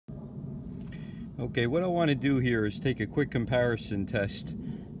Okay, what I want to do here is take a quick comparison test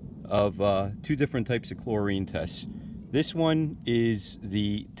of two different types of chlorine tests. This one is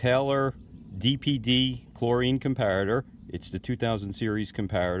the Taylor DPD chlorine comparator. It's the 2000 series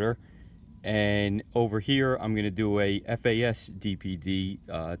comparator. And over here, I'm going to do a FAS-DPD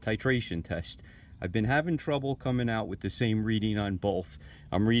titration test. I've been having trouble coming out with the same reading on both.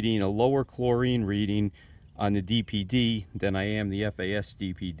 I'm reading a lower chlorine reading on the DPD than I am the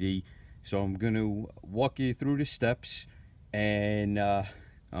FAS-DPD. So I'm going to walk you through the steps, and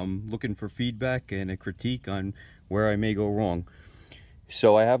I'm looking for feedback and a critique on where I may go wrong.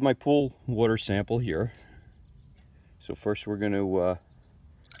 So I have my pool water sample here. So first we're going to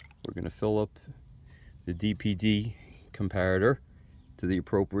fill up the DPD comparator to the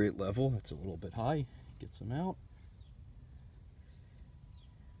appropriate level. It's a little bit high. Get some out.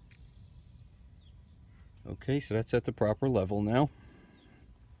 Okay, so that's at the proper level now.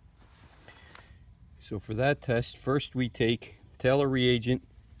 So for that test, first we take Taylor reagent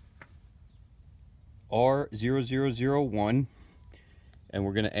R0001, and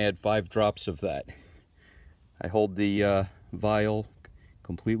we're going to add 5 drops of that. I hold the vial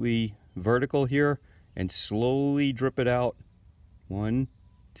completely vertical here and slowly drip it out. 1,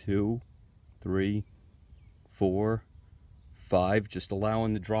 2, 3, 4, 5, just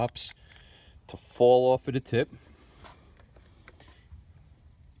allowing the drops to fall off of the tip.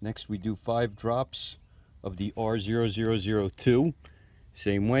 Next we do 5 drops of the R0002.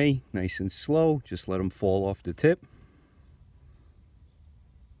 Same way, nice and slow, just let them fall off the tip.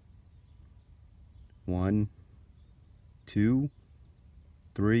 1, 2,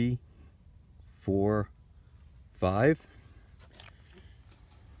 3, 4, 5.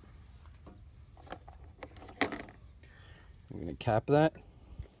 I'm going to cap that,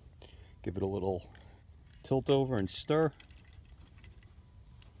 give it a little tilt over and stir.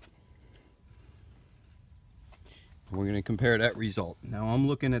 We're going to compare that result. Now I'm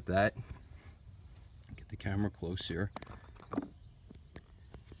looking at that. Get the camera close here.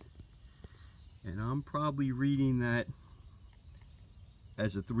 And I'm probably reading that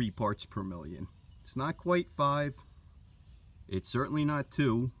as a 3 parts per million. It's not quite 5. It's certainly not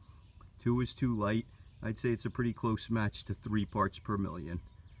 2. 2 is too light. I'd say it's a pretty close match to 3 parts per million.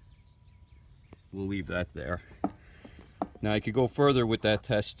 We'll leave that there. Now I could go further with that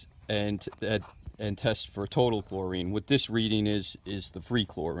test and test for total chlorine. What this reading is the free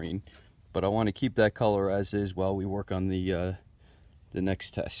chlorine, but I want to keep that color as is while we work on the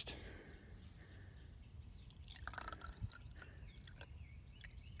next test.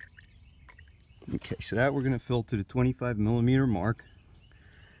 Okay, so that we're going to fill to the 25 millimeter mark.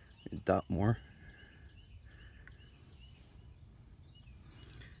 A dot more.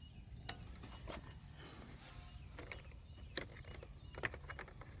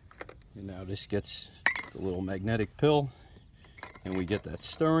 And now this gets the little magnetic pill, and we get that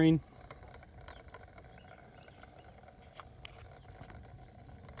stirring.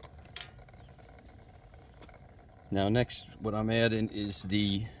 Now next, what I'm adding is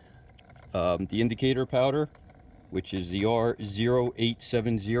the indicator powder, which is the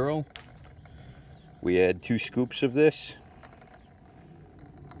R0870. We add 2 scoops of this.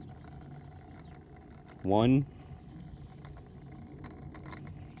 1.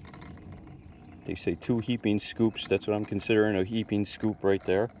 They say 2 heaping scoops. That's what I'm considering a heaping scoop right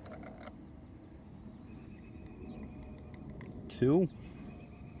there. 2.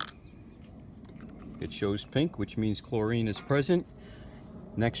 It shows pink, which means chlorine is present.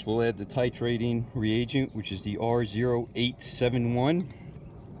 Next we'll add the titrating reagent, which is the R0871,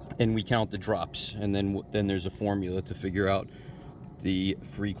 and we count the drops, and then there's a formula to figure out the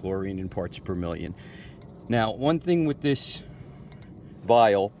free chlorine in parts per million. Now, one thing with this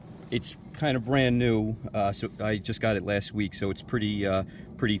vial, it's kind of brand new, so I just got it last week, so it's pretty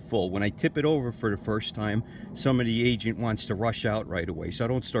full. When I tip it over for the first time, some of the agent wants to rush out right away, so I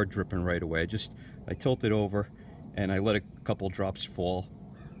don't start dripping right away. I tilt it over and I let a couple drops fall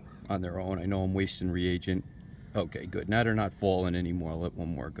on their own. I know I'm wasting reagent. Okay, good. Now they're not falling anymore. I'll let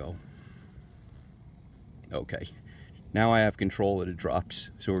one more go. Okay, now I have control of the drops,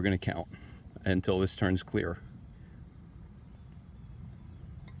 so we're going to count until this turns clear.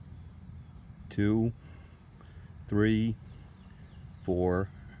 2, 3, 4,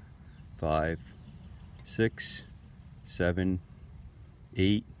 5, 6, 7,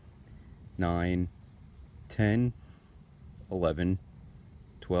 8, 9, 10, 11,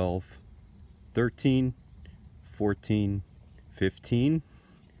 12, 13, 14, 15,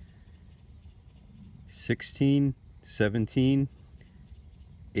 16, 17,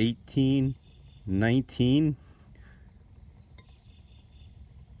 18, 19,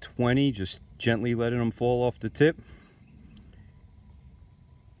 20, just gently letting them fall off the tip.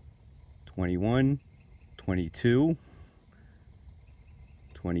 21, 22,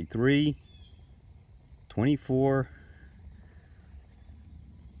 23, 24,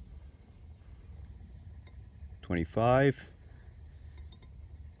 25,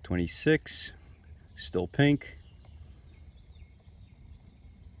 26, still pink,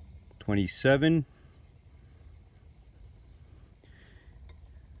 27,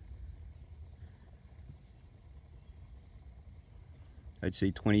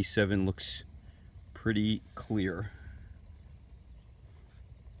 27 looks pretty clear.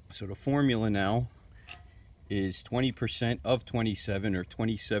 So the formula now is 20% of 27, or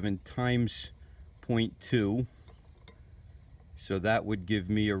 27 times 0.2. So that would give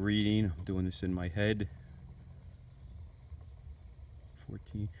me a reading, I'm doing this in my head,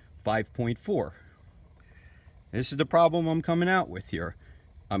 5.4. This is the problem I'm coming out with here.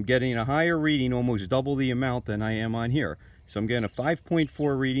 I'm getting a higher reading, almost double the amount than I am on here. So I'm getting a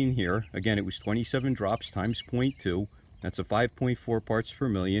 5.4 reading here. Again, it was 27 drops times 0.2. That's a 5.4 parts per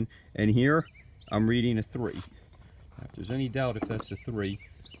million. And here, I'm reading a 3. If there's any doubt if that's a 3,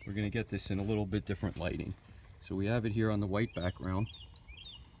 we're going to get this in a little bit different lighting. So we have it here on the white background.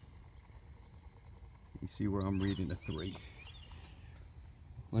 You see where I'm reading a 3.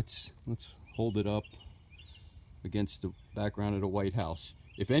 Let's hold it up against the background of the White House.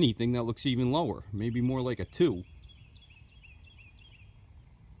 If anything, that looks even lower, maybe more like a 2.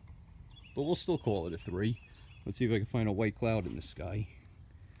 But we'll still call it a 3. Let's see if I can find a white cloud in the sky.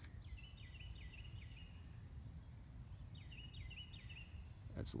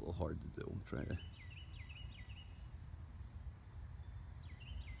 That's a little hard to do. I'm trying to...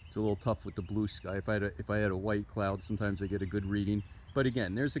 It's a little tough with the blue sky. If I had a white cloud, sometimes I get a good reading. But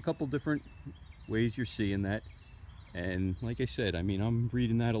again, there's a couple different ways you're seeing that. And like I said, I mean, I'm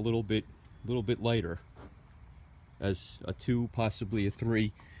reading that a little bit lighter, as a 2, possibly a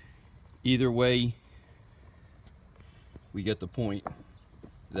 3. Either way, we get the point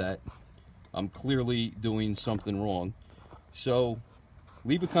that I'm clearly doing something wrong. So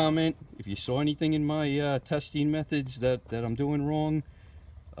leave a comment if you saw anything in my testing methods that I'm doing wrong.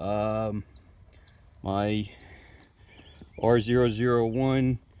 My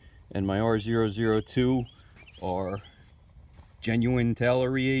R001 and my R002 are genuine Taylor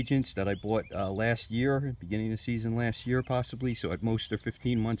reagents that I bought last year, beginning of season last year possibly, so at most they're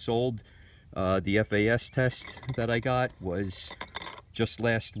 15 months old. The FAS test that I got was just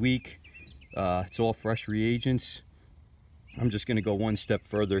last week. It's all fresh reagents. I'm just going to go one step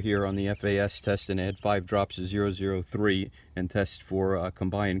further here on the FAS test and add 5 drops of 003 and test for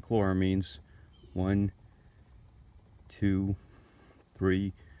combined chloramines. 1, 2,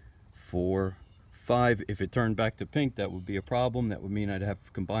 3, 4, 5. If it turned back to pink, that would be a problem. That would mean I'd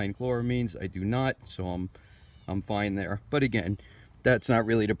have combined chloramines. I do not, so I'm fine there. But again, that's not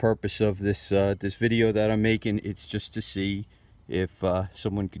really the purpose of this this video that I'm making. It's just to see if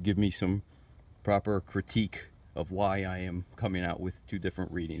someone could give me some proper critique of why I am coming out with 2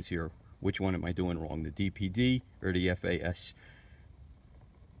 different readings here. Which one am I doing wrong, the DPD or the FAS?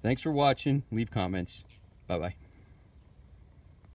 Thanks for watching. Leave comments. Bye-bye.